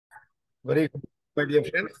Very good, my dear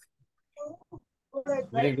friends.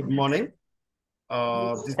 Very good morning.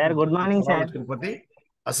 This Sir, is good morning, sir. Tirupati,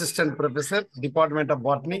 Assistant Professor, Department of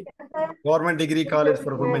Botany, Government Degree College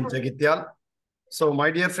for Women, Jagityal. So,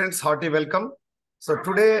 my dear friends, hearty welcome. So,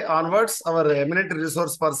 today onwards, our eminent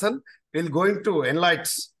resource person will going to enlighten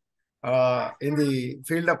in the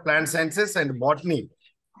field of plant sciences and botany,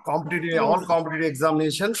 all competitive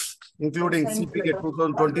examinations, including CPGET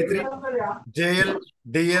 2023, JL,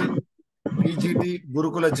 DL, PGT,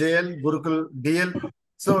 Gurukula JL, Gurukul DL.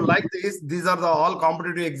 So like this, these are the all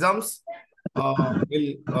competitive exams.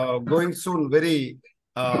 Will going soon, very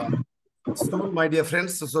soon, my dear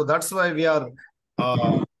friends. So that's why we are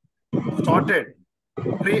started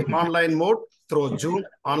pre-online mode through Zoom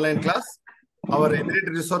online class. Our eminent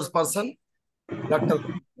resource person,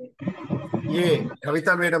 Dr.A.Kavitha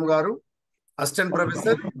Madam Garu, Assistant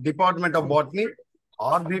Professor, Department of Botany,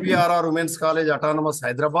 Rbvrr Women's College, Autonomous,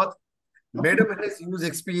 Hyderabad. Madam has huge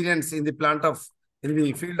experience in the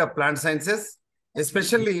field of plant sciences,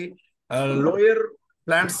 especially lower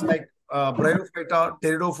plants like Bryophyta,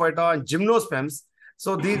 Pteridophyta, and gymnosperms.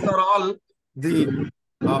 So these are all the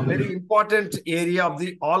very important area of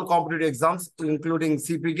the all competitive exams, including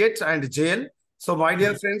CPGET and JL. So my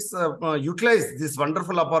dear friends, utilize this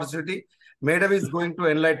wonderful opportunity. Madam is going to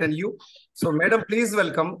enlighten you. So Madam, please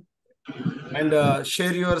welcome and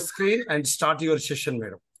share your screen and start your session,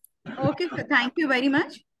 Madam. Okay, so thank you very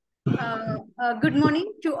much. Good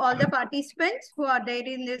morning to all the participants who are there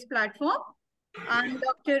in this platform. I'm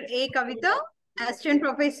Dr.A.Kavitha, Assistant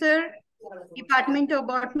Professor, Department of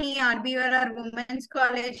Botany, Rbvrr Women's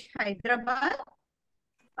College, Hyderabad.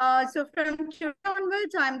 So from today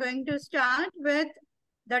onwards, I'm going to start with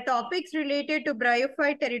the topics related to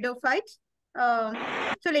bryophyte, pteridophytes.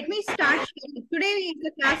 So let me start. Today is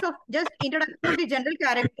the class of just introduction to the general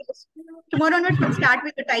characters. Tomorrow onwards, we'll start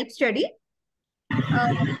with the type study.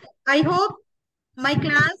 I hope my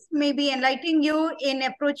class may be enlightening you in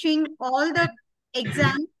approaching all the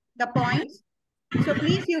exam, the points. So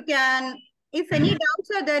please, you can, if any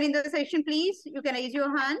doubts are there in the session, please, you can raise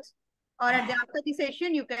your hands, or after the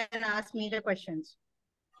session, you can ask me the questions.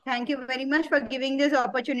 Thank you very much for giving this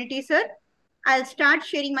opportunity, sir. I'll start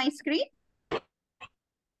sharing my screen.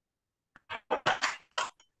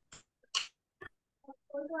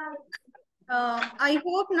 I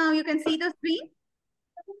hope now you can see the screen.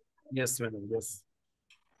 Yes, madam. Yes.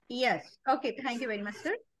 Yes. Okay. Thank you very much,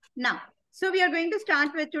 sir. Now, so we are going to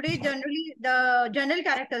start with today generally the general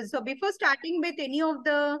characters. So before starting with any of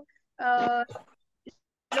the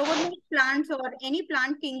lowermost plants or any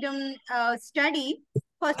plant kingdom study,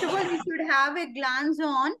 first of all, we should have a glance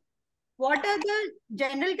on what are the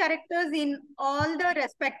general characters in all the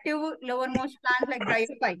respective lowermost plants like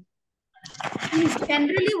bryophyte.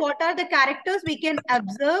 Generally, what are the characters we can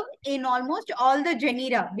observe in almost all the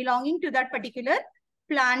genera belonging to that particular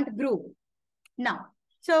plant group. Now,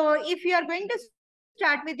 so if you are going to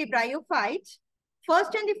start with the bryophytes,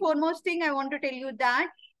 first and the foremost thing I want to tell you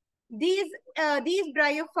that these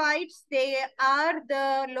bryophytes, they are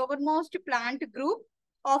the lowermost plant group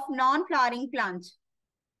of non-flowering plants.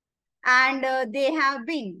 And they have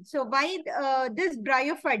been, so by this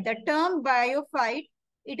bryophyte, the term bryophyte,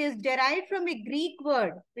 it is derived from a Greek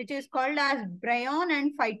word, which is called as bryon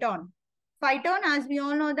and phyton. Phyton, as we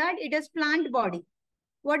all know that, it is plant body.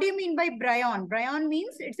 What do you mean by bryon? Bryon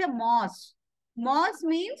means it's a moss. Moss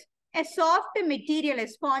means a soft material, a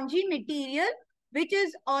spongy material, which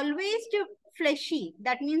is always fleshy.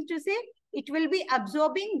 That means to say, it will be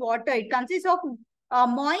absorbing water. It consists of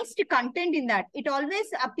moist content in that. It always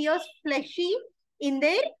appears fleshy in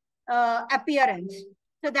their appearance.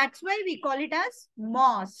 So that's why we call it as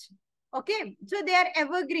moss. Okay. So they are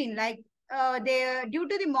evergreen, like due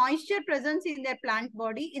to the moisture presence in their plant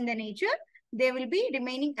body, in the nature, they will be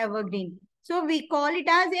remaining evergreen. So we call it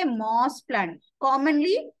as a moss plant.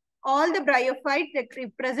 Commonly, all the bryophytes, they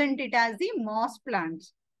represent it as the moss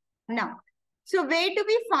plants. Now, so where do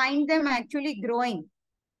we find them actually growing?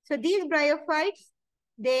 So these bryophytes,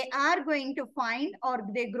 they are going to find, or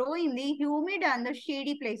they grow in the humid and the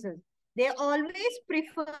shady places. They always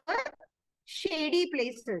prefer shady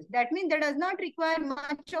places. That means that does not require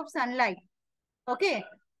much of sunlight. Okay.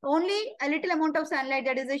 Only a little amount of sunlight,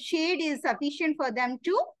 that is a shade, is sufficient for them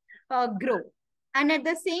to grow. And at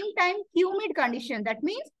the same time, humid condition. That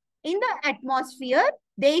means in the atmosphere,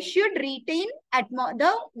 they should retain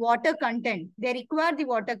the water content. They require the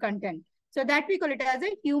water content. So that we call it as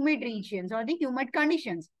a humid regions or the humid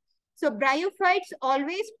conditions. So bryophytes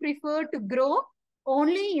always prefer to grow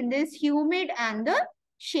only in this humid and the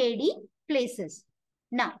shady places.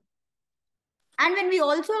 Now, and when we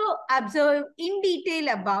also observe in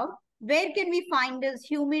detail about where can we find this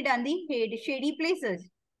humid and the shady places?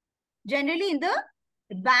 Generally in the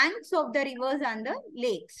banks of the rivers and the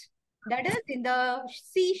lakes. That is in the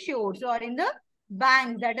seashores or in the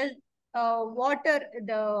banks, that is water,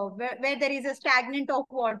 where there is a stagnant of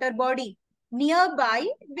water body. Nearby,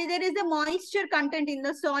 where there is a moisture content in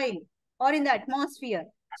the soil or in the atmosphere.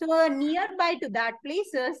 So nearby to that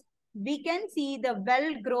places, we can see the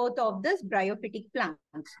well growth of this bryophytic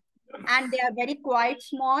plants. And they are very quite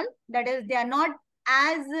small. That is, they are not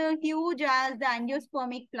as huge as the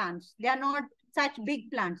angiospermic plants. They are not such big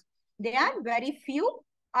plants. They are very few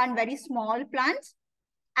and very small plants.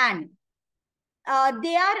 And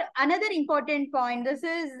they are another important point. This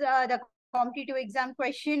is the competitive exam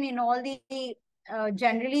question in all the,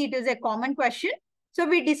 generally it is a common question. So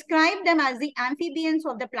we describe them as the amphibians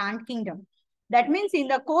of the plant kingdom. That means in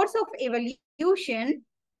the course of evolution,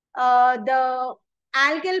 the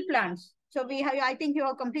algal plants. So we have, I think you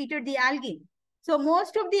have completed the algae. So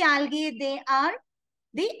most of the algae, they are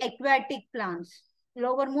the aquatic plants,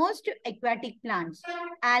 lowermost aquatic plants.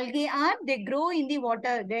 Algae are, they grow in the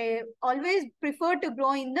water. They always prefer to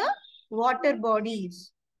grow in the water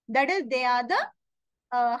bodies. That is, they are the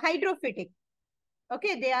hydrophytic.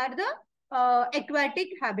 Okay, they are the aquatic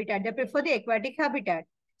habitat. They prefer the aquatic habitat.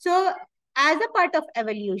 So as a part of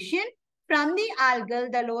evolution, from the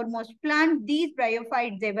algal, the lowermost plant, these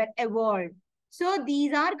bryophytes, they were evolved. So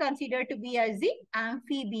these are considered to be as the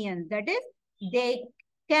amphibians. That is, they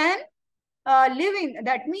can live in,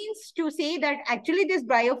 that means to say that actually these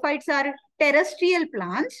bryophytes are terrestrial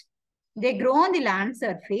plants. They grow on the land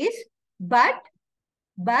surface, but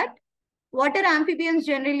what are amphibians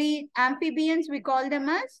generally? Amphibians, we call them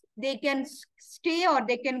as, they can stay or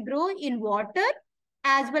they can grow in water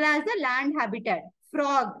as well as the land habitat.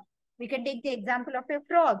 Frog, we can take the example of a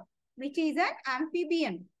frog, which is an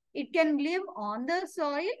amphibian. It can live on the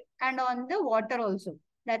soil and on the water also.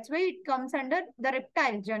 That's why it comes under the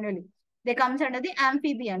reptiles generally. They comes under the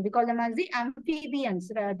amphibian. We call them as the amphibians,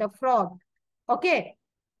 the frog. Okay.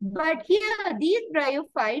 But here, these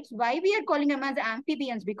bryophytes, why we are calling them as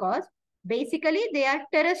amphibians? Because basically they are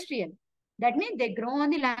terrestrial. That means they grow on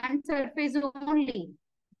the land surface only.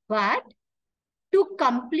 But to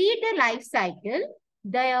complete the life cycle,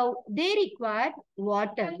 they require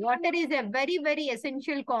water. Water is a very, very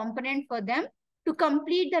essential component for them to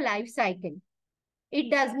complete the life cycle. It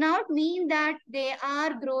does not mean that they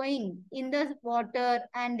are growing in the water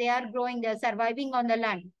and they are surviving on the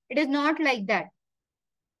land. It is not like that.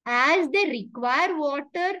 As they require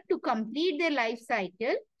water to complete their life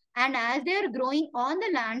cycle and as they are growing on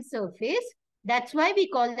the land surface, that's why we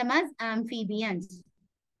call them as amphibians.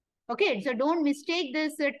 Okay, so don't mistake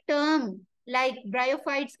this term like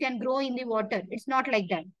bryophytes can grow in the water. It's not like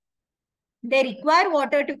that. They require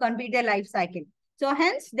water to complete their life cycle. So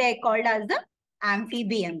hence they are called as the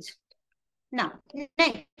amphibians. Now,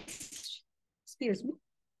 next, excuse me.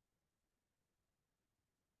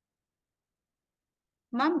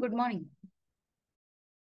 Ma'am, good morning.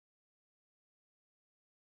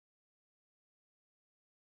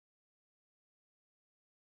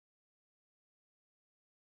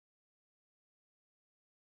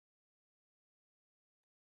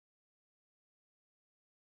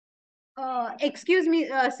 Excuse me,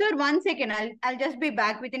 sir, 1 second. I'll just be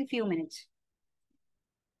back within few minutes.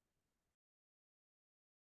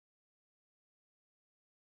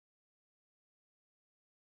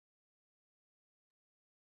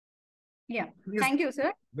 Yeah, yes. Thank you,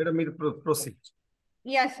 sir. Madam, proceed.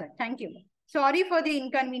 Yes, sir. Thank you. Sorry for the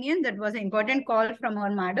inconvenience. That was an important call from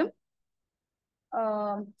our madam.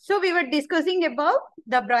 So we were discussing about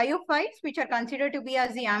the bryophytes, which are considered to be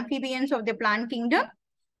as the amphibians of the plant kingdom.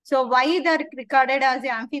 So why they are regarded as the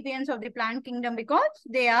amphibians of the plant kingdom? Because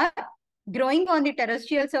they are growing on the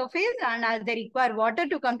terrestrial surface and as they require water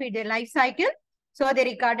to complete their life cycle. So they are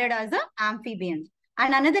regarded as the amphibians.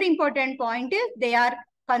 And another important point is they are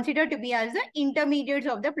considered to be as the intermediates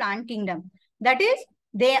of the plant kingdom. That is,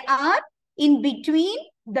 they are in between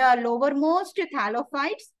the lowermost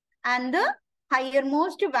thallophytes and the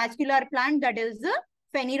highermost vascular plant, that is the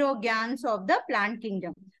phanerogams of the plant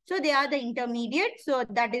kingdom. So they are the intermediate. So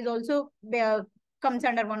that is also comes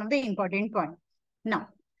under one of the important points. Now,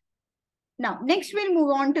 next we'll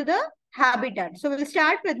move on to the habitat. So we'll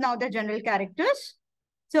start with now the general characters.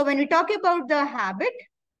 So when we talk about the habit,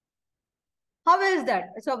 how is that?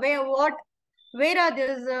 So where are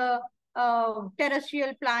these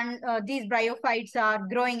terrestrial plant, these bryophytes are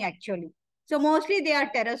growing actually? So mostly they are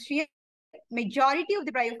terrestrial. Majority of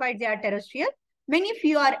the bryophytes, they are terrestrial. Many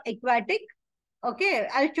few are aquatic. Okay,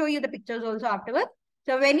 I'll show you the pictures also afterwards.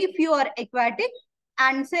 So many few are aquatic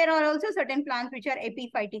And there are also certain plants which are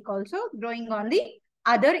epiphytic also growing on the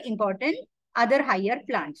other important, other higher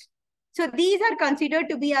plants. So these are considered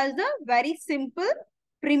to be as the very simple,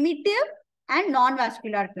 primitive and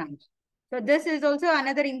non-vascular plants. So this is also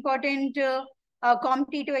another important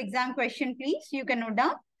competitive exam question, please. You can note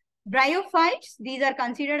down. Bryophytes, these are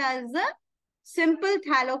considered as the simple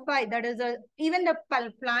thallophyte. That is, even the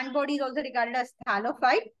plant body is also regarded as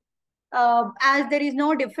thallophyte. As there is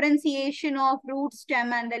no differentiation of root,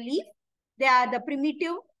 stem and the leaf. They are the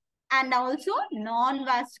primitive and also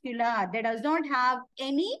non-vascular. They does not have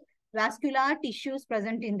any vascular tissues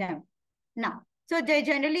present in them. Now, so they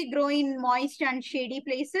generally grow in moist and shady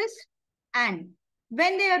places. And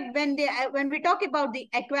when we talk about the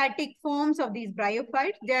aquatic forms of these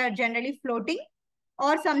bryophytes, they are generally floating,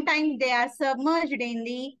 or sometimes they are submerged in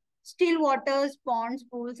the still waters, ponds,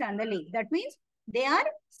 pools, and the lake. That means they are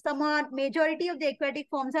majority of the aquatic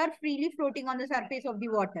forms are freely floating on the surface of the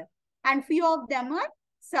water, and few of them are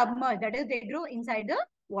submerged. That is, they grow inside the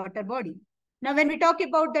water body. Now, when we talk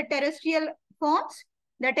about the terrestrial forms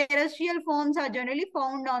are generally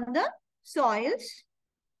found on the soils,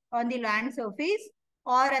 on the land surface,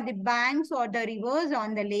 or at the banks or the rivers,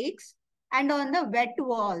 on the lakes, and on the wet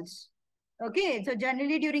walls. Okay, so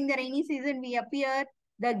generally during the rainy season, we appear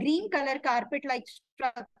the green color carpet-like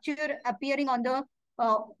structure appearing on the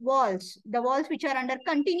walls. The walls which are under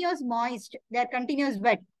continuous moist, they are continuous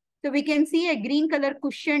wet. So we can see a green color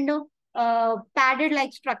cushioned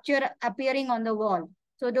padded-like structure appearing on the wall.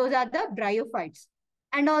 So those are the bryophytes.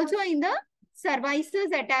 And also in the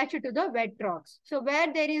services attached to the wet rocks. So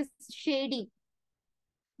where there is shady,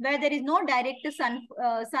 where there is no direct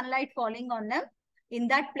sunlight falling on them, in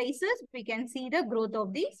that places, we can see the growth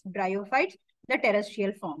of these bryophytes, the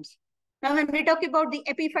terrestrial forms. Now, when we talk about the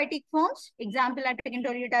epiphytic forms, example, I can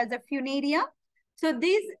tell you it as a funaria. So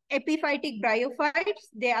these epiphytic bryophytes,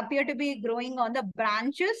 they appear to be growing on the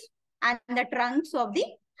branches and the trunks of the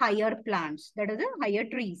higher plants, that is the higher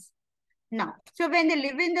trees. Now, so when they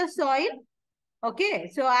live in the soil, okay,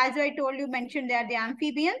 so as I told you, mentioned they are the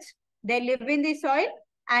amphibians. They live in the soil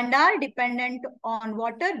and are dependent on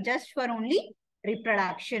water just for only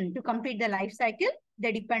reproduction. To complete the life cycle,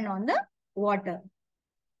 they depend on the water.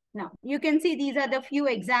 Now, you can see these are the few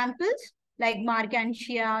examples like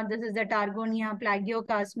Markantia, this is the Targonia,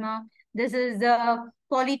 Plagiocasma, this is the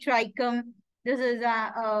Polytrichum, this is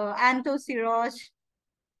Anthoceros,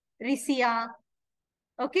 Riccia.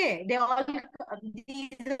 Okay, these are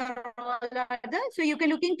all the, so you can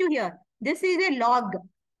look into here. This is a log.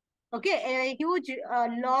 Okay, a huge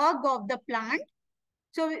log of the plant.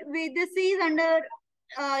 So this is under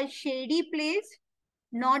a shady place,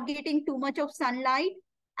 not getting too much of sunlight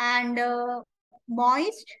and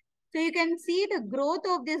moist. So you can see the growth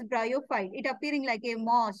of this bryophyte. It appearing like a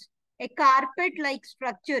moss, a carpet-like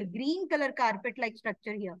structure, green color carpet-like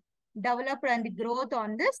structure here, developed and the growth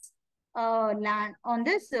on this land, on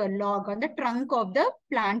this log, on the trunk of the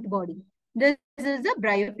plant body. This is a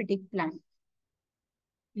bryophytic plant.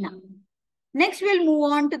 Now, next we'll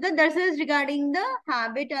move on to this is regarding the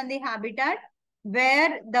habit and the habitat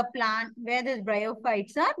where the plant, where these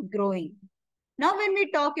bryophytes are growing. Now, when we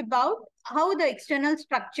talk about how the external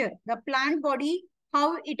structure, the plant body,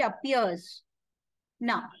 how it appears.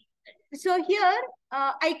 Now, so here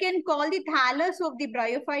I can call the thallus of the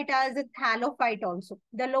bryophyte as a thallophyte also.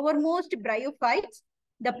 The lowermost bryophytes,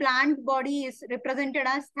 the plant body is represented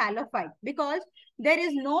as thallophyte because there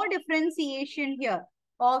is no differentiation here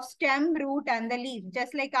of stem, root and the leaf,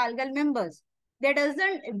 just like algal members. There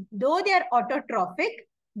doesn't, though they are autotrophic,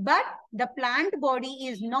 but the plant body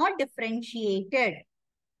is not differentiated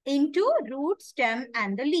into root, stem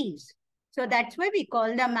and the leaves. So that's why we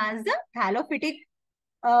call them as the thallophytic.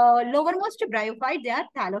 Lowermost bryophyte, they are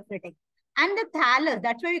thallophytic. And the thallus,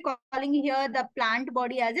 that's why we're calling here the plant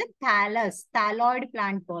body as a thallus, thalloid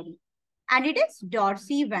plant body. And it is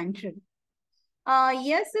dorsiventral.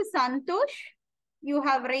 Yes, Santosh, you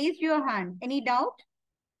have raised your hand. Any doubt?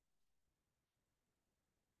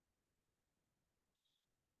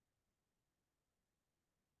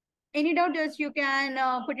 Any doubt, just you can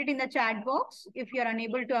put it in the chat box if you are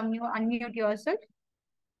unable to unmute yourself.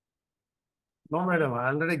 No, madam. I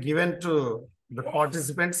already given to the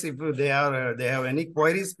participants. If they have any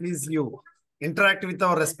queries, please you interact with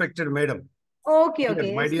our respected madam. Okay,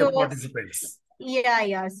 okay. My dear participants.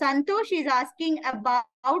 Yeah. Santosh is asking about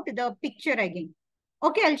the picture again.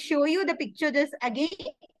 Okay, I'll show you the picture this again.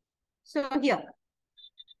 So here,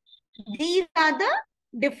 these are the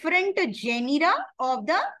different genera of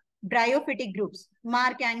the bryophytic groups.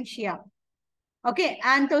 Markantia. Okay,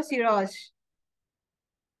 Anthoceros.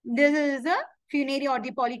 This is the funaria or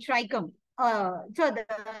the Polytrichum.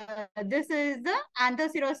 This is the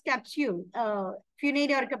anthocerous capsule,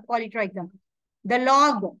 funaria or polytrichum. The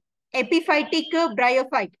log, epiphytic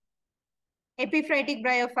bryophyte. Epiphytic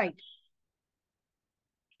bryophyte.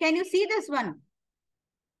 Can you see this one?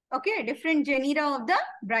 Okay, different genera of the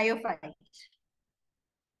bryophyte.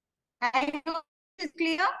 I hope this is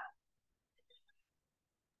clear.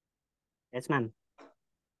 Yes, ma'am.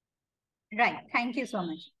 Right. Thank you so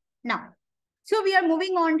much. Now, so we are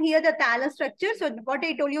moving on here, the thallus structure. So what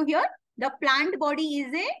I told you here, the plant body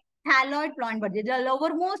is a thalloid plant body. The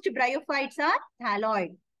lowermost bryophytes are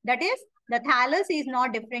thalloid. That is, the thallus is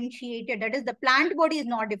not differentiated. That is, the plant body is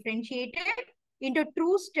not differentiated into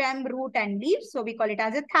true stem, root, and leaves. So we call it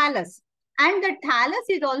as a thallus. And the thallus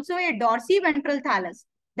is also a dorsiventral thallus.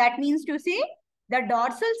 That means to say, the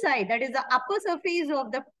dorsal side, that is the upper surface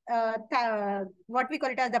of the, what we call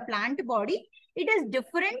it as the plant body, it is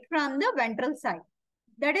different from the ventral side.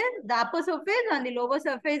 That is, the upper surface and the lower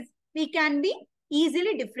surface, we can be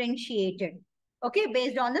easily differentiated, okay,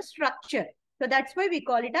 based on the structure. So that's why we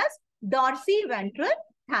call it as dorsiventral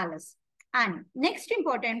thallus. And next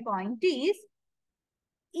important point is,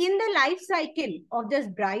 in the life cycle of this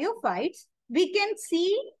bryophytes, we can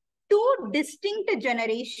see two distinct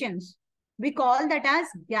generations. We call that as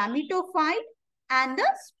gametophyte and the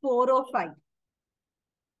sporophyte.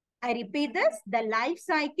 I repeat this, the life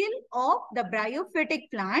cycle of the bryophytic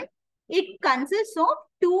plant, it consists of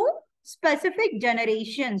two specific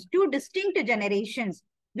generations, two distinct generations.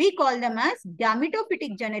 We call them as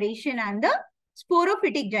gametophytic generation and the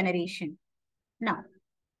sporophytic generation. Now,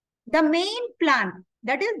 the main plant,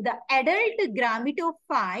 that is the adult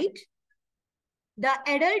gametophyte, the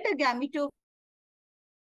adult gametophyte,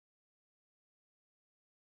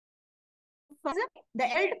 the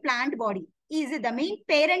adult plant body is the main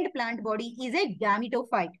parent plant body is a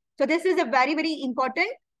gametophyte. So this is a very, very important,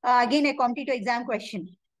 again, a competitive exam question.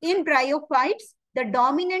 In bryophytes, the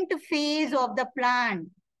dominant phase of the plant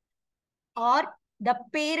or the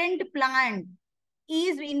parent plant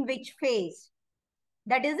is in which phase?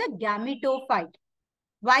 That is a gametophyte.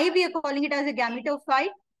 Why we are calling it as a gametophyte?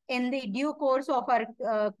 In the due course of our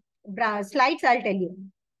slides, I'll tell you.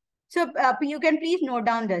 So you can please note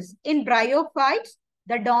down this. In bryophytes,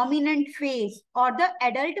 the dominant phase or the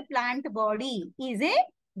adult plant body is a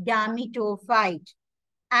gametophyte.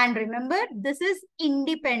 And remember, this is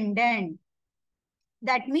independent.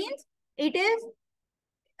 That means it is,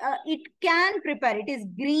 it can prepare, it is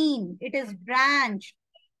green, it is branched.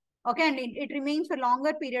 Okay, and it remains for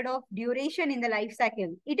longer period of duration in the life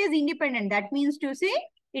cycle. It is independent. That means to say,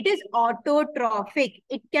 it is autotrophic.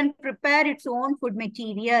 It can prepare its own food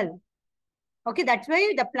material. Okay, that's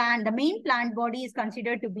why the main plant body is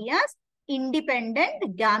considered to be as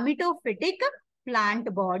independent gametophytic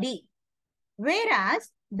plant body.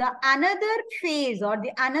 Whereas the another phase or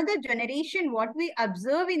the another generation, what we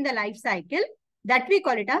observe in the life cycle, that we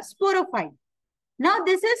call it as sporophyte. Now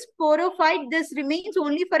this is sporophyte. This remains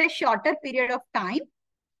only for a shorter period of time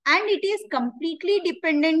and it is completely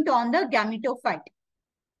dependent on the gametophyte.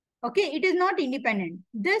 Okay, it is not independent.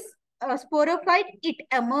 This sporophyte, it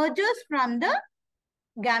emerges from the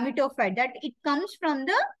gametophyte, that it comes from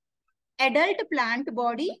the adult plant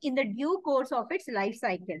body in the due course of its life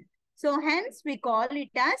cycle. So hence we call it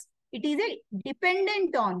as, it is a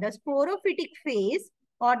dependent on the sporophytic phase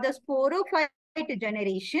or the sporophyte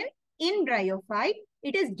generation in bryophyte.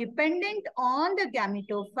 It is dependent on the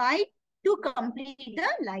gametophyte to complete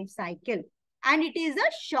the life cycle. And it is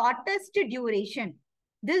the shortest duration.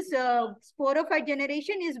 This sporophyte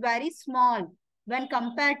generation is very small when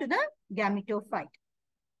compared to the gametophyte.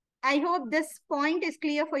 I hope this point is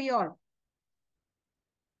clear for you all.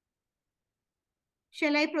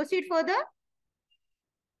 Shall I proceed further?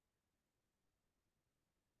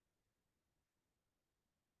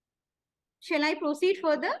 Shall I proceed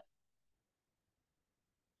further?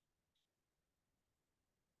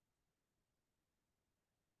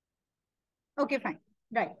 Okay, fine.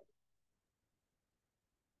 Right.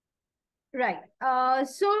 Right.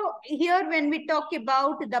 So here when we talk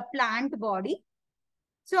about the plant body,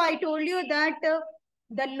 so I told you that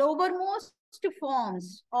the lowermost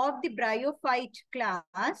forms of the bryophyte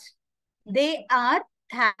class, they are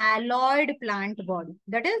thalloid plant body.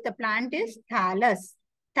 That is, the plant is thallus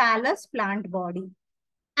plant body.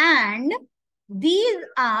 And these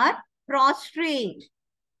are prostrate.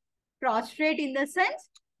 Prostrate in the sense,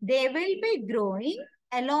 they will be growing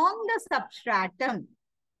along the substratum.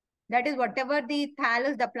 That is, whatever the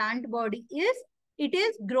thallus, the plant body is, it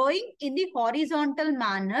is growing in the horizontal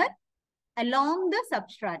manner along the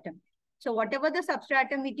substratum. So whatever the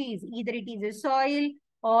substratum it is, either it is a soil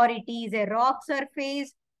or it is a rock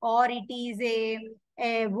surface or it is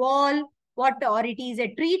a wall, or it is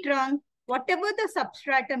a tree trunk, whatever the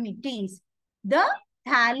substratum it is, the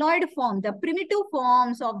thalloid form, the primitive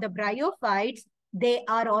forms of the bryophytes, they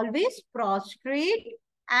are always prostrate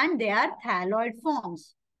and they are thalloid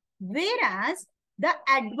forms. Whereas the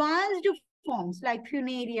advanced forms like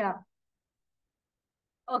funaria,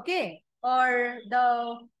 okay, or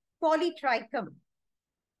the polytrichum,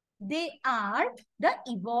 they are the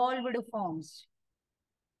evolved forms.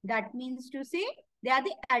 That means to say they are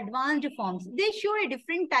the advanced forms. They show a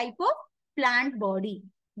different type of plant body.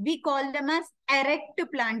 We call them as erect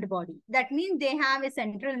plant body. That means they have a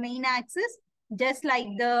central main axis, just like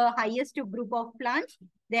the highest group of plants.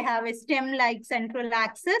 They have a stem-like central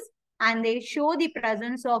axis, and they show the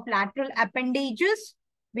presence of lateral appendages.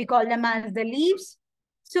 We call them as the leaves.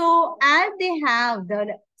 So as they have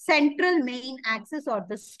the central main axis or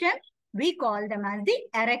the stem, we call them as the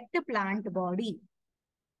erect plant body.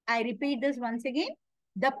 I repeat this once again.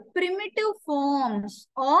 The primitive forms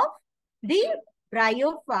of the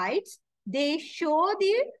bryophytes, they show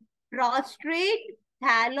the prostrate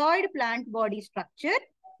thalloid plant body structure,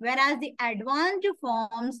 whereas the advanced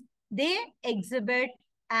forms, they exhibit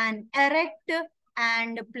an erect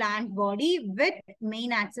and plant body with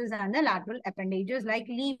main axis and the lateral appendages like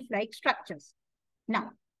leaf-like structures.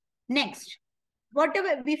 Now, next,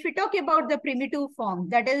 whatever, if we talk about the primitive form,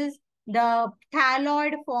 that is the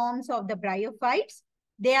thalloid forms of the bryophytes,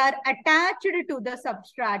 they are attached to the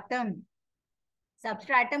substratum.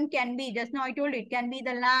 Substratum can be, just now I told you, it can be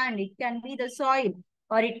the land, it can be the soil,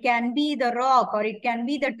 or it can be the rock, or it can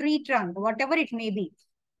be the tree trunk, whatever it may be.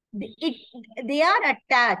 They are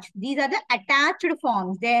attached. These are the attached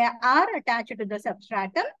forms. They are attached to the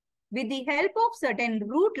substratum with the help of certain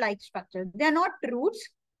root-like structures. They are not roots,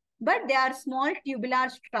 but they are small tubular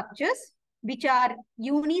structures which are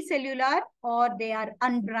unicellular or they are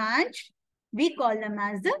unbranched. We call them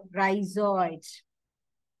as the rhizoids.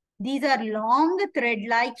 These are long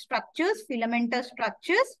thread-like structures, filamentous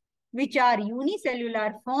structures, which are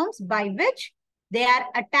unicellular forms by which they are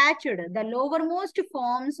attached. The lowermost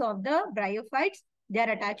forms of the bryophytes, they are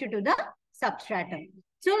attached to the substratum.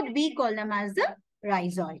 So we call them as the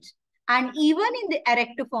rhizoids. And even in the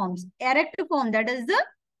erect form, that is the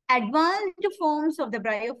advanced forms of the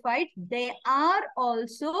bryophyte, they are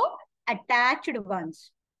also attached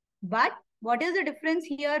ones. But what is the difference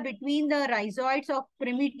here between the rhizoids of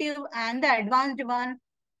primitive and the advanced one?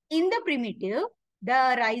 In the primitive,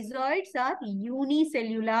 the rhizoids are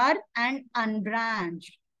unicellular and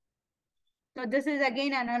unbranched. So this is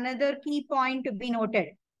again another key point to be noted.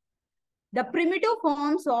 The primitive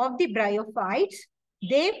forms of the bryophytes,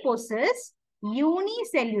 they possess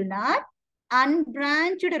unicellular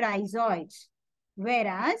unbranched rhizoids,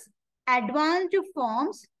 whereas advanced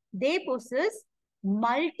forms, they possess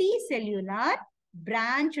multicellular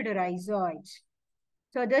branched rhizoids.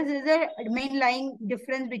 So this is the main line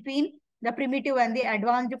difference between the primitive and the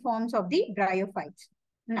advanced forms of the bryophytes.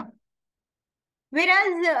 Now,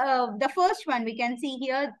 whereas the first one we can see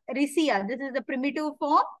here, Riccia, this is the primitive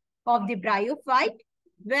form of the bryophyte,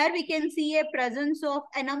 where we can see a presence of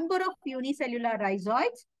a number of unicellular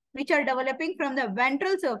rhizoids which are developing from the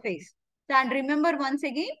ventral surface. So, and remember once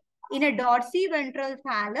again, in a dorsiventral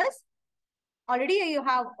thallus, already you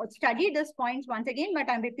have studied these points once again, but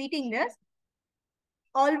I'm repeating this.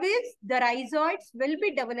 Always the rhizoids will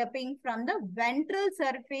be developing from the ventral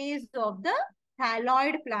surface of the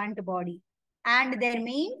thalloid plant body. And their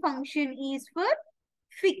main function is for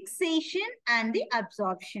fixation and the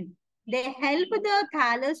absorption. They help the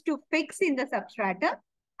thallus to fix in the substratum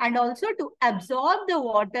and also to absorb the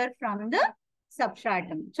water from the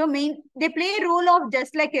substratum. So they play a role of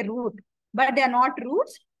just like a root, but they are not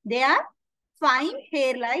roots. They are fine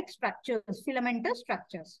hair-like structures, filamentous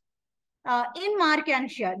structures. In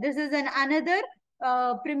Markantia, this is another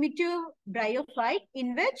primitive bryophyte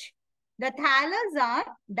in which the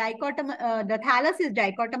thallus is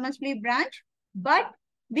dichotomously branched, but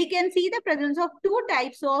we can see the presence of two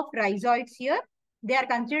types of rhizoids here. They are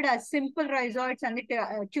considered as simple rhizoids and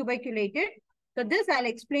the tuberculated. So this I'll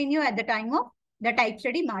explain you at the time of the type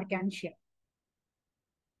study Markantia.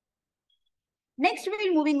 Next,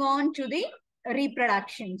 we're moving on to the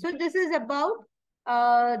reproduction. So this is about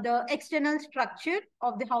the external structure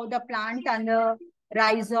of how the plant and the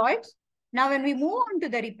rhizoids. Now, when we move on to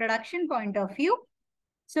the reproduction point of view,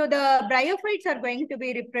 so the bryophytes are going to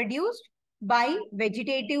be reproduced by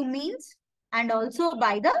vegetative means and also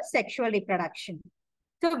by the sexual reproduction.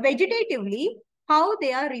 So vegetatively, how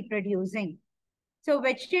they are reproducing. So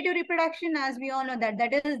vegetative reproduction, as we all know,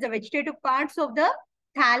 that is the vegetative parts of the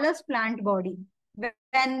thallus plant body.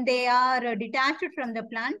 when they are detached from the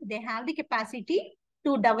plant, they have the capacity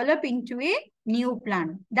to develop into a new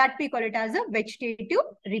plant. That we call it as a vegetative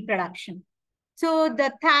reproduction. So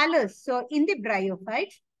the thallus, so in the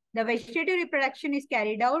bryophytes, the vegetative reproduction is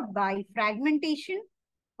carried out by fragmentation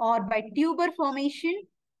or by tuber formation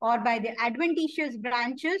or by the adventitious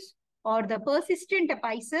branches or the persistent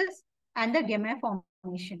apices and the gemma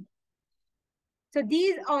formation. So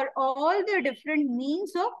these are all the different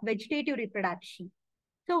means of vegetative reproduction.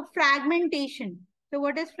 So fragmentation. So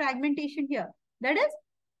what is fragmentation here? That is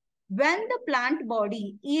when the plant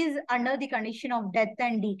body is under the condition of death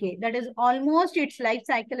and decay, that is almost its life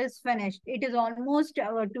cycle is finished. It is almost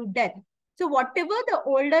to death. So whatever the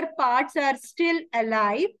older parts are still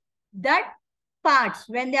alive, that parts,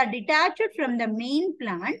 when they are detached from the main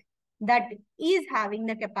plant, that is having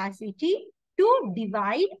the capacity to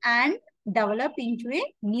divide and develop into a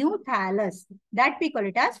new thallus. That we call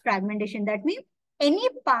it as fragmentation. That means any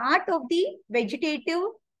part of the vegetative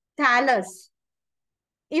thallus,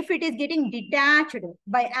 if it is getting detached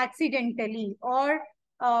by accidentally or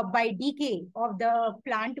by decay of the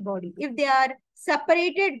plant body, if they are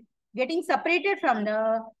separated, getting separated from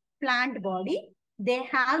the plant body, they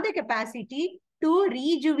have the capacity to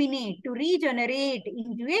rejuvenate, to regenerate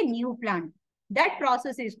into a new plant. That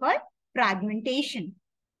process is called fragmentation.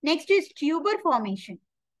 Next is tuber formation.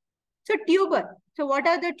 So tuber. So what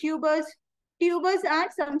are the tubers? Tubers are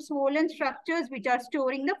some swollen structures which are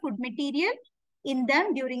storing the food material in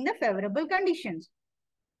them during the favorable conditions.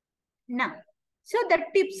 Now, so the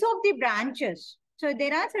tips of the branches. So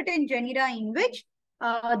there are certain genera in which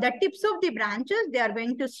the tips of the branches, they are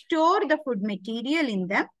going to store the food material in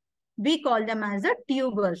them. We call them as the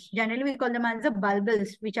tubers. Generally, we call them as the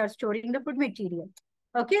bulbils, which are storing the food material.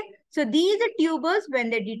 Okay. So these tubers, when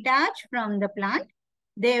they detach from the plant,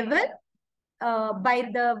 they will, by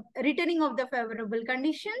the returning of the favorable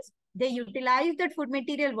conditions, they utilize that food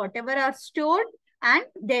material, whatever are stored, and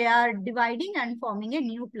they are dividing and forming a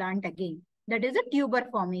new plant again. That is a tuber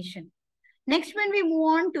formation. Next, when we move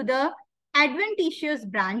on to the adventitious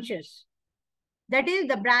branches, that is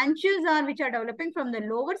the branches are which are developing from the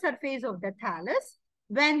lower surface of the thallus.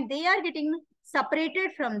 When they are getting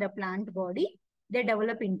separated from the plant body, they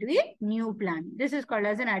develop into a new plant. This is called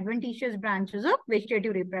as an adventitious branches of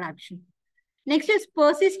vegetative reproduction. Next is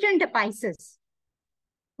persistent apices.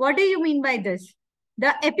 What do you mean by this?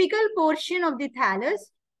 The apical portion of the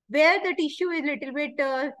thallus where the tissue is little bit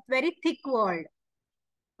very thick walled.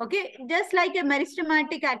 Okay, just like a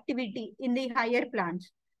meristematic activity in the higher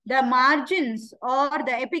plants. The margins or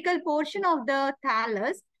the apical portion of the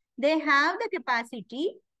thallus, they have the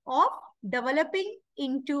capacity of developing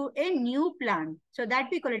into a new plant. So that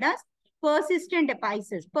we call it as persistent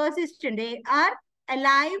apices. Persistent, they are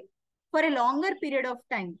alive for a longer period of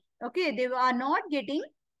time. Okay, they are not getting,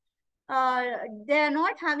 they are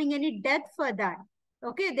not having any death for that.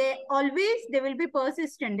 Okay, they will be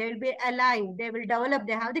persistent, they will be alive, they will develop,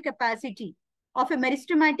 they have the capacity of a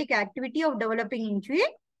meristematic activity of developing into a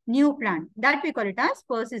new plant. That we call it as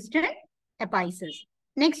persistent apices.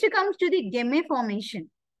 Next comes to the gemma formation.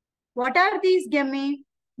 What are these gemma?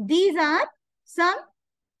 These are some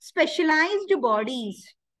specialized bodies,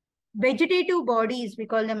 vegetative bodies, we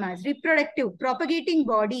call them as reproductive, propagating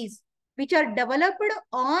bodies, which are developed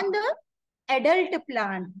on the adult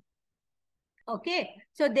plant. Okay,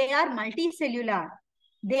 so they are multicellular.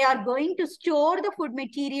 They are going to store the food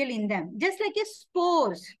material in them, just like a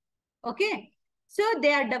spores. Okay, so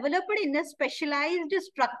they are developed in the specialized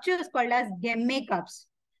structures called as gemma cups.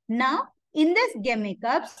 Now, in this gemma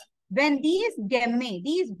cups, when these gemma,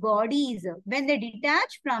 these bodies, when they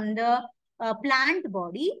detach from the plant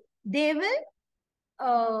body, they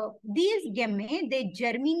will, these gemma, they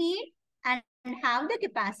germinate and have the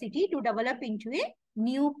capacity to develop into a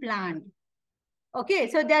new plant. Okay,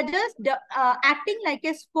 so they're just acting like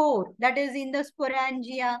a spore, that is in the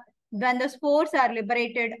sporangia. When the spores are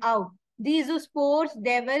liberated out, these spores,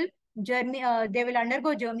 they will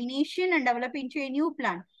undergo germination and develop into a new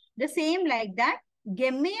plant. The same like that,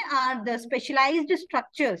 gemma are the specialized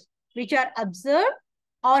structures which are observed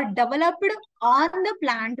or developed on the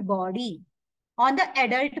plant body, on the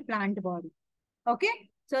adult plant body.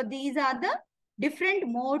 Okay, so these are the different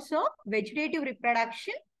modes of vegetative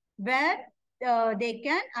reproduction where they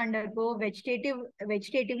can undergo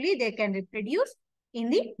vegetatively, they can reproduce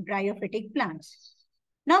in the bryophytic plants.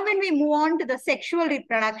 Now, when we move on to the sexual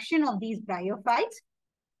reproduction of these bryophytes,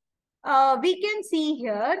 we can see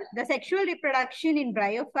here the sexual reproduction in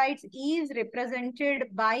bryophytes is represented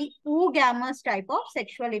by oogamous type of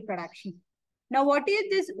sexual reproduction. Now, what is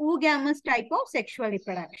this oogamous type of sexual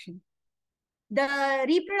reproduction? the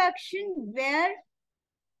reproduction were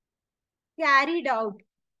carried out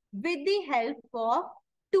with the help of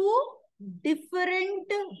two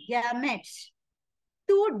different gametes,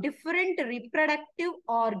 two different reproductive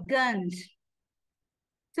organs.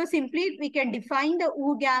 So simply we can define the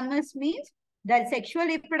oogamous means the sexual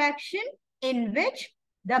reproduction in which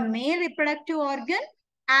the male reproductive organ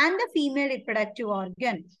and the female reproductive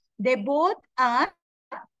organ, they both are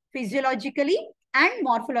physiologically and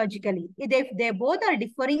morphologically. If they both are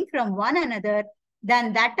differing from one another,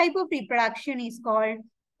 then that type of reproduction is called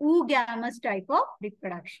oogamous type of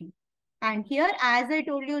reproduction. And here, as I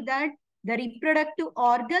told you that the reproductive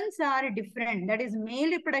organs are different. That is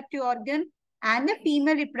male reproductive organ and the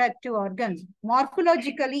female reproductive organs.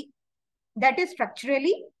 Morphologically, that is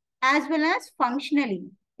structurally as well as functionally.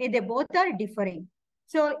 They both are differing.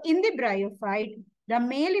 So in the bryophyte, the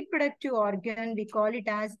male reproductive organ, we call it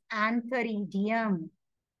as antheridium.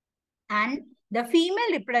 And the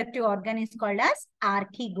female reproductive organ is called as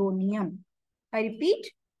archegonium. I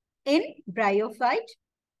repeat, in bryophyte,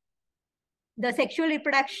 the sexual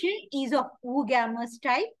reproduction is of oogamous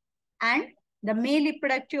type and the male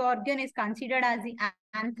reproductive organ is considered as the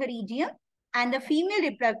antheridium and the female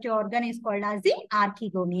reproductive organ is called as the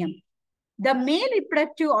archegonium. The male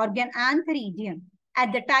reproductive organ antheridium,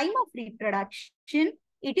 at the time of reproduction,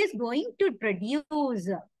 it is going to produce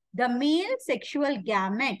the male sexual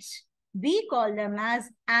gametes. We call them as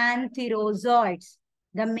antherozoids.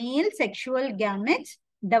 The male sexual gametes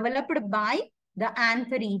developed by the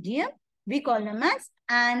antheridium, we call them as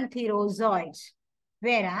antherozoids.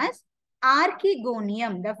 Whereas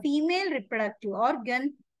archegonium, the female reproductive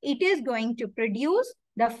organ, it is going to produce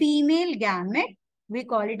the female gamete. We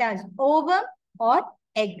call it as ovum or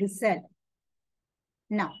egg cell.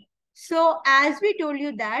 Now, so as we told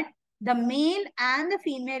you that the male and the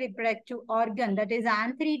female reproductive organ, that is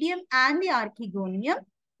antheridium and the archegonium,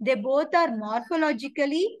 they both are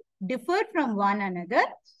morphologically differed from one another.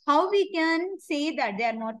 How we can say that they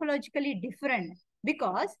are morphologically different?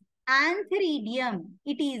 Because antheridium,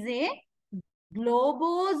 it is a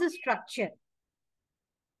globose structure.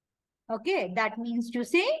 Okay, that means to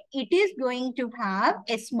say it is going to have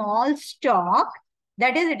a small stalk.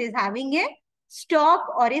 That is, it is having a stalk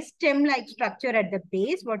or a stem-like structure at the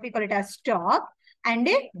base, what we call it as stalk, and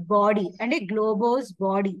a body, and a globose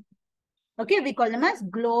body. Okay, we call them as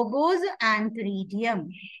globose antheridium.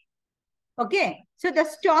 Okay, so the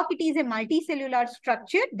stalk, it is a multicellular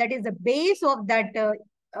structure. That is the base of that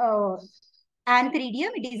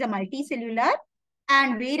antheridium. It is a multicellular,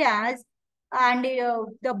 and whereas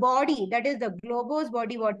the body, that is the globose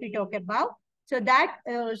body, what we talk about. So that,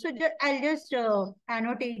 I'll just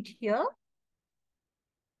annotate here.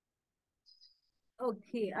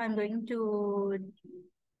 Okay, I'm going to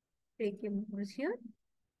take a pause here.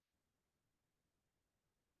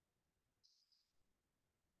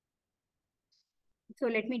 So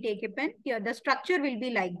let me take a pen. Here, the structure will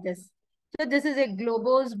be like this. So this is a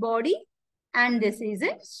globose body and this is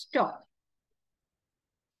a stalk.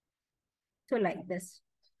 So like this.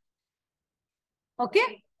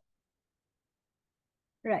 Okay.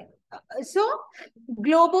 Right. So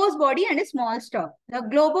globose body and a small stalk. The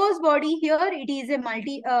globose body here, it is a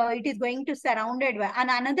it is going to surrounded by, and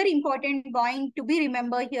another important point to be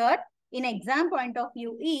remembered here in exam point of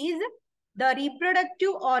view is the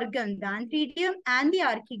reproductive organ, the antheridium and the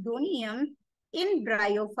archegonium in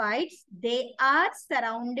bryophytes, they are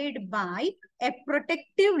surrounded by a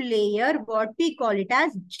protective layer, what we call it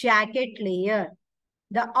as jacket layer.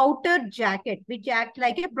 The outer jacket, which acts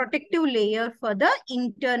like a protective layer for the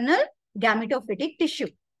internal gametophytic tissue.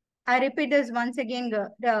 I repeat this once again,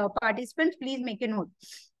 the participants, please make a note.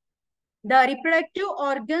 The reproductive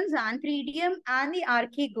organs, antheridium and the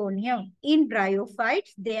archegonium in bryophytes,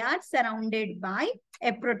 they are surrounded by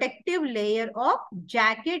a protective layer of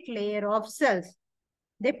jacket layer of cells.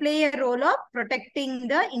 They play a role of protecting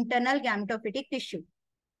the internal gametophytic tissue.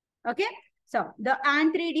 Okay, so the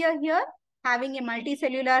antheridia here having a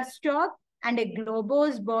multicellular stalk and a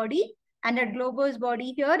globose body, and a globose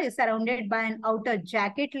body here is surrounded by an outer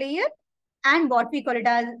jacket layer, and what we call it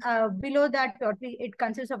as below that, it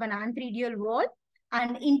consists of an antheridial wall,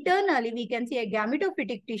 and internally we can see a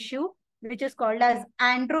gametophytic tissue which is called as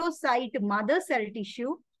androcyte mother cell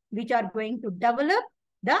tissue, which are going to develop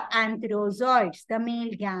the antherozoids, the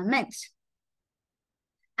male gametes.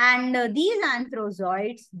 And these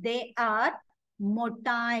antherozoids, they are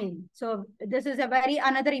motile. So this is a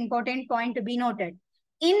another important point to be noted.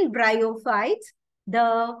 In bryophytes,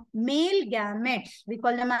 the male gametes, we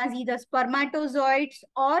call them as either spermatozoids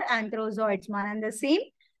or antherozoids, one and the same.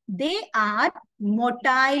 They are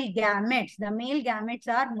motile gametes. The male gametes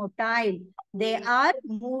are motile. They are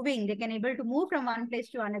moving. They can able to move from one place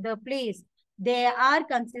to another place. They are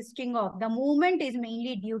consisting of, the movement is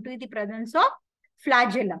mainly due to the presence of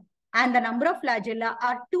flagella. And the number of flagella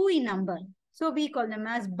are 2 in number. So we call them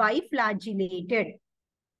as biflagellated.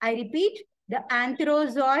 I repeat, the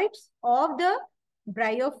antherozoids of the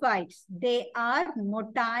bryophytes, they are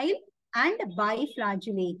motile and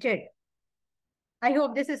biflagellated. I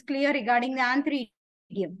hope this is clear regarding the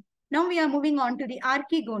antheridium. Now we are moving on to the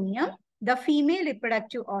archegonium, the female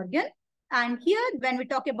reproductive organ. And here, when we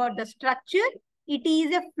talk about the structure, it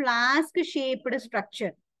is a flask-shaped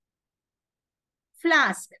structure.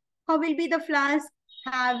 Flask. How will be the flask?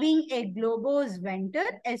 Having a globose venter,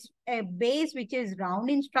 a base which is round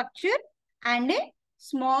in structure, and a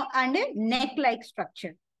small and a neck-like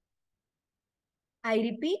structure. I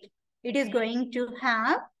repeat, it is going to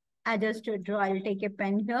have, I just draw, I'll take a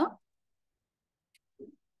pen here.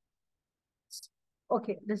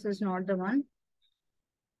 Okay, this is not the one.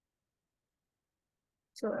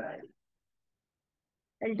 So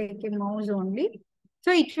I'll take a mouse only.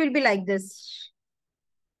 So it will be like this.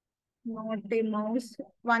 Not a mouse.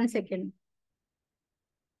 1 second.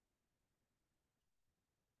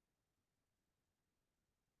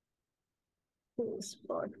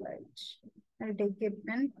 Spotlight. I'll take a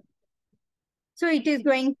pen. So it is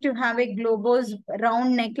going to have a globose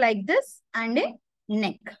round neck like this and a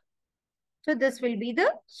neck. So this will be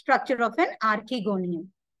the structure of an archegonium.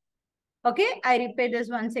 Okay, I repeat this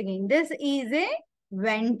once again. This is a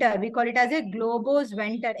venter. We call it as a globose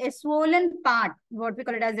venter, a swollen part. What we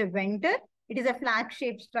call it as a venter. It is a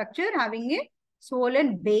flag-shaped structure having a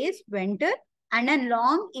swollen base, venter, and a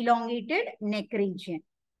long elongated neck region.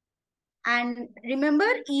 And remember,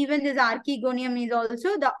 even this archegonium is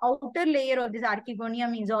also, the outer layer of this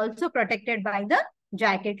archegonium is also protected by the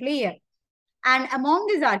jacket layer. And among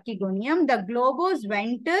this archegonium, the globose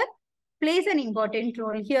venter plays an important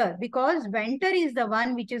role here, because venter is the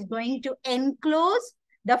one which is going to enclose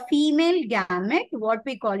the female gamete, what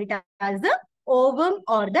we call it as the ovum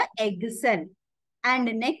or the egg cell. And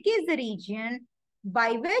neck is the region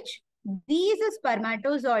by which these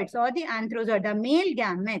spermatozoids or the antherozoid, the male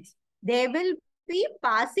gametes, they will be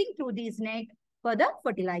passing through this neck for the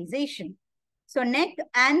fertilization. So neck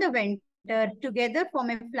and the venter together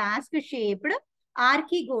form a flask-shaped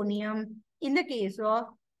archegonium in the case of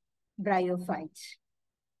bryophytes.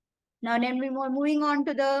 Now then we are moving on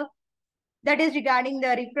to the, that is regarding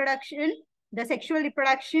the reproduction, the sexual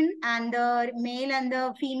reproduction and the male and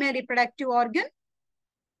the female reproductive organ.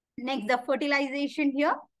 Next, the fertilization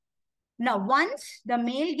here. Now, once the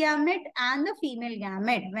male gamete and the female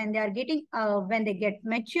gamete, when they are getting, when they get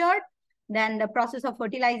matured, then the process of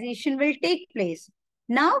fertilization will take place.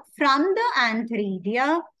 Now, from the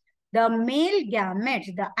antheridia, the male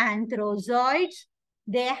gametes, the antherozoids,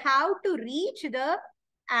 they have to reach the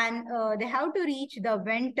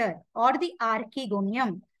venter or the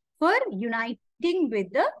archegonium for uniting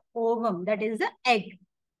with the ovum, that is the egg.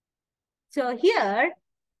 So here,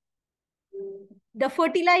 the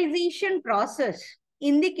fertilization process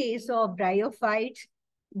in the case of bryophytes,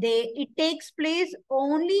 it takes place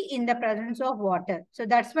only in the presence of water. So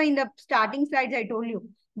that's why in the starting slides I told you,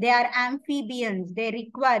 they are amphibians. They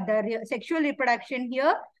require, the sexual reproduction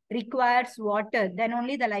here requires water. Then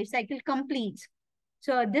only the life cycle completes.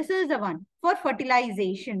 So this is the one for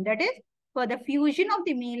fertilization. That is, for the fusion of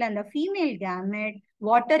the male and the female gamete,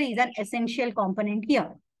 water is an essential component here.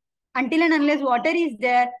 Until and unless water is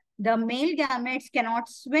there, the male gametes cannot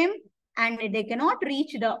swim and they cannot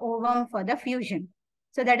reach the ovum for the fusion.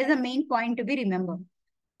 So that is the main point to be remembered.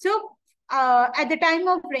 So at the time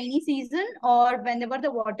of rainy season or whenever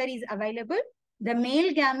the water is available, the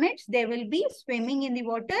male gametes, they will be swimming in the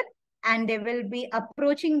water and they will be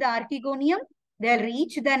approaching the archegonium. They'll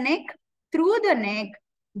reach the neck. Through the neck,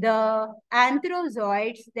 the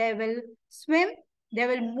antherozoids, they will swim. They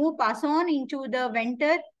will move, pass on into the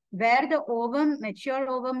venter where the ovum, mature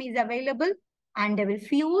ovum is available, and they will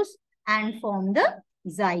fuse and form the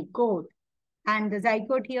zygote. And the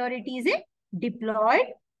zygote here, it is a diploid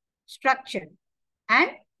structure. And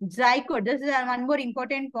zygote, this is one more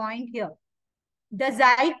important point here. The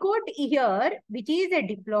zygote here, which is a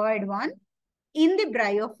diploid one, in the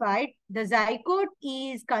bryophyte, the zygote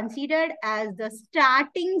is considered as the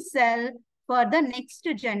starting cell for the next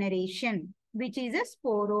generation, which is a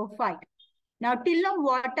sporophyte. Now, till now,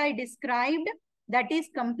 what I described, that is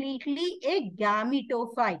completely a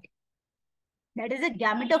gametophyte. That is a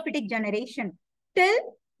gametophytic generation. Till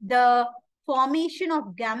the formation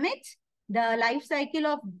of gametes, the life cycle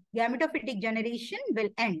of gametophytic generation will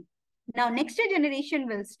end. Now, next generation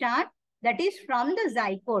will start. That is from the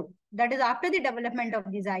zygote. That is after the development of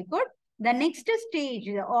the zygote. The next stage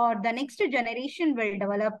or the next generation will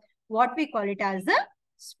develop what we call it as the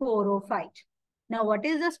sporophyte. Now, what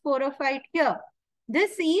is the sporophyte here?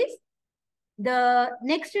 This is the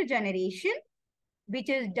next generation which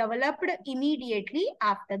is developed immediately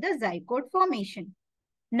after the zygote formation.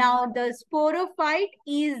 Now, the sporophyte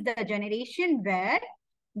is the generation where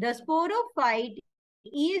the sporophyte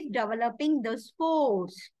is developing the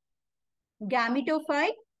spores.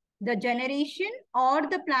 Gametophyte, the generation or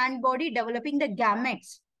the plant body developing the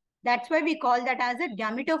gametes. That's why we call that as a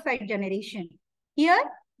gametophyte generation. Here,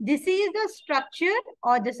 this is the structure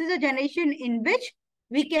or this is a generation in which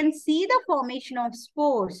we can see the formation of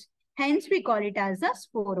spores. Hence, we call it as a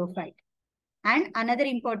sporophyte. And another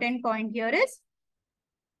important point here is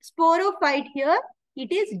sporophyte here,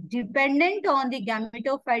 it is dependent on the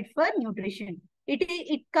gametophyte for nutrition.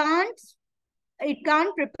 It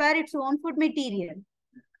can't prepare its own food material.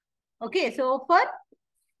 Okay, so for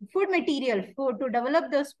food material, to develop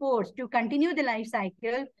the spores, to continue the life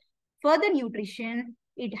cycle, for the nutrition,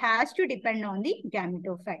 it has to depend on the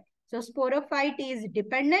gametophyte. So sporophyte is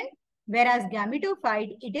dependent, whereas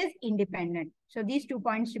gametophyte, it is independent. So these 2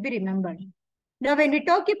 points to be remembered. Now, when we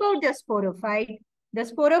talk about the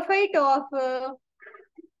sporophyte of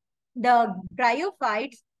the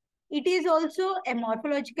bryophytes, it is also a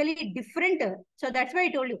morphologically different. So that's why I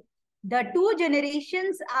told you, the two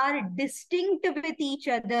generations are distinct with each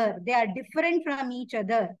other. They are different from each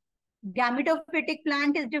other. Gametophytic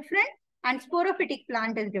plant is different and sporophytic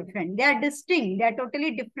plant is different. They are distinct. They are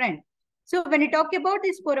totally different. So when we talk about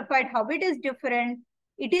the sporophyte, how it is different,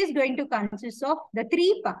 it is going to consist of the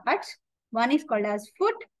 3 parts. One is called as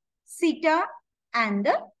foot, seta, and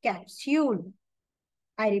the capsule.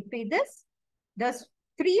 I repeat this. The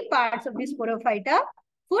 3 parts of the sporophyte are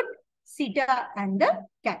foot, seta, and the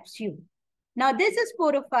capsule. Now, this is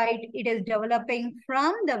sporophyte. It is developing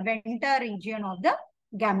from the venta region of the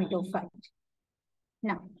gametophyte.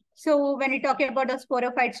 Now, so when we talk about the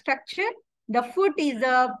sporophyte structure, the foot is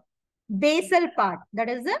a basal part. That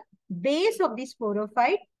is the base of the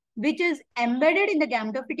sporophyte, which is embedded in the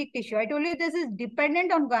gametophytic tissue. I told you this is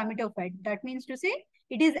dependent on gametophyte. That means to say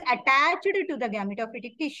it is attached to the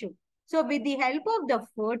gametophytic tissue. So with the help of the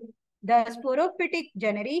foot, the sporophytic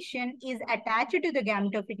generation is attached to the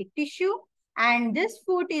gametophytic tissue, and this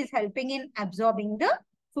foot is helping in absorbing the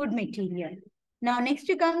food material. Now,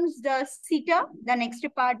 next comes the seta. The next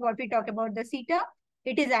part, what we talk about the seta,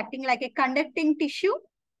 it is acting like a conducting tissue.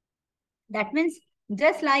 That means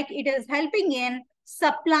just like it is helping in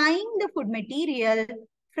supplying the food material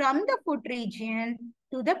from the foot region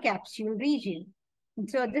to the capsule region.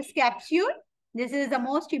 So this capsule, this is the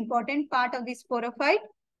most important part of the sporophyte,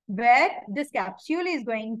 where this capsule is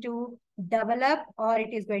going to develop or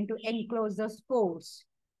it is going to enclose the spores.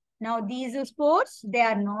 Now these spores, they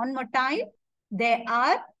are non-motile. They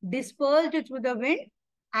are dispersed through the wind,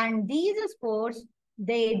 and these spores,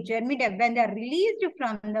 they germinate when they are released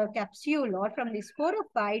from the capsule or from the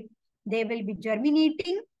sporophyte. They will be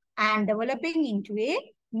germinating and developing into a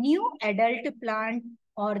new adult plant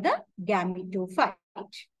or the gametophyte.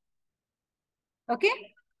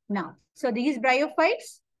 Okay. Now, so these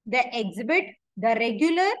bryophytes, they exhibit the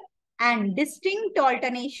regular and distinct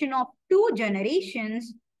alternation of 2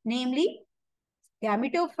 generations, namely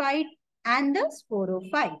gametophyte and the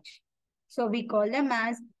sporophyte. So we call them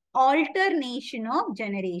as alternation of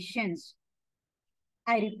generations.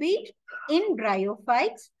 I repeat, in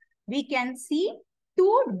bryophytes, we can see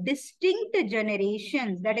 2 distinct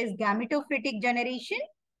generations, that is gametophytic generation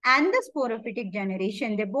and the sporophytic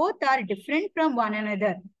generation. They both are different from one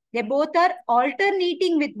another. They both are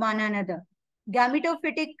alternating with one another.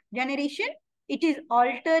 Gametophytic generation, it is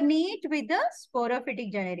alternate with the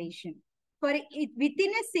sporophytic generation. For it, within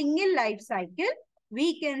a single life cycle,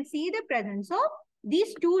 we can see the presence of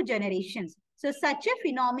these 2 generations. So such a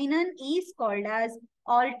phenomenon is called as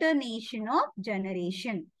alternation of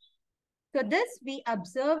generation. So this we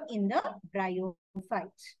observe in the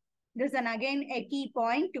bryophytes. This is again a key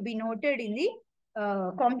point to be noted in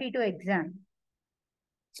the competitive exam.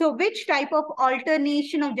 So which type of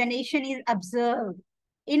alternation of generation is observed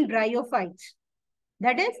in bryophytes?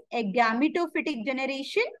 That is a gametophytic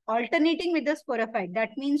generation alternating with the sporophyte. That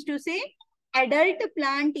means to say adult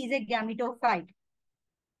plant is a gametophyte.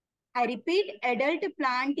 I repeat, adult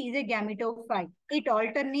plant is a gametophyte. It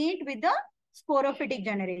alternates with the sporophytic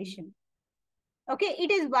generation. Okay, it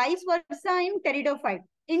is vice versa in pteridophyte.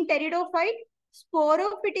 In pteridophyte,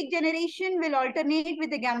 sporophytic generation will alternate with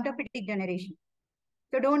the gametophytic generation.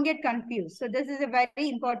 So don't get confused. So this is a very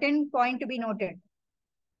important point to be noted.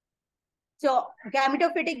 So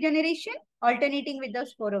gametophytic generation alternating with the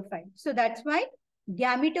sporophyte. So that's why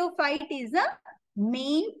gametophyte is the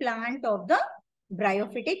main plant of the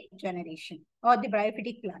bryophytic generation or the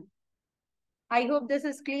bryophytic plant. I hope this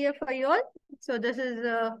is clear for you all. So this is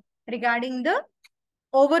regarding the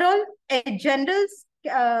overall a general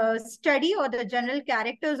study or the general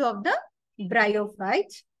characters of the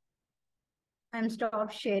bryophytes. I'm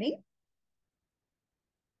stop sharing.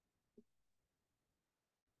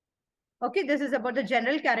 Okay, this is about the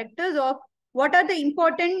general characters of what are the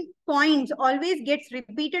important points always gets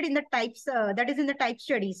repeated in the types, that is in the type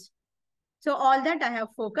studies. So all that I have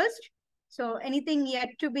focused. So anything yet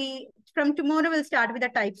to be, from tomorrow we'll start with the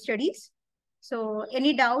type studies. So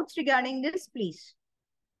any doubts regarding this, please?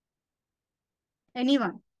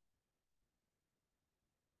 Anyone?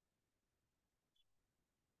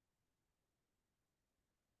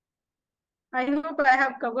 I hope I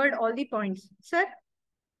have covered all the points. Sir,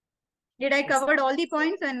 did I cover all the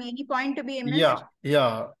points and any point to be missed?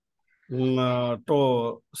 Yeah.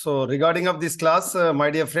 So regarding of this class,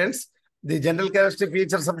 my dear friends, the general characteristic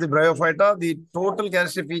features of the Bryophyta, the total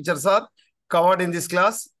characteristic features are covered in this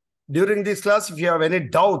class. During this class, if you have any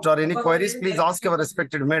doubt or any queries, please ask our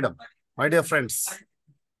respected madam, my dear friends.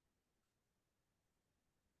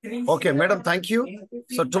 Okay, madam, thank you.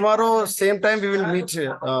 So tomorrow, same time, we will meet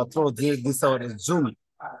through this our Zoom.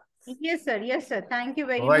 Yes, sir. Yes, sir. Thank you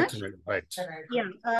very Right, much. madam, right. Yeah.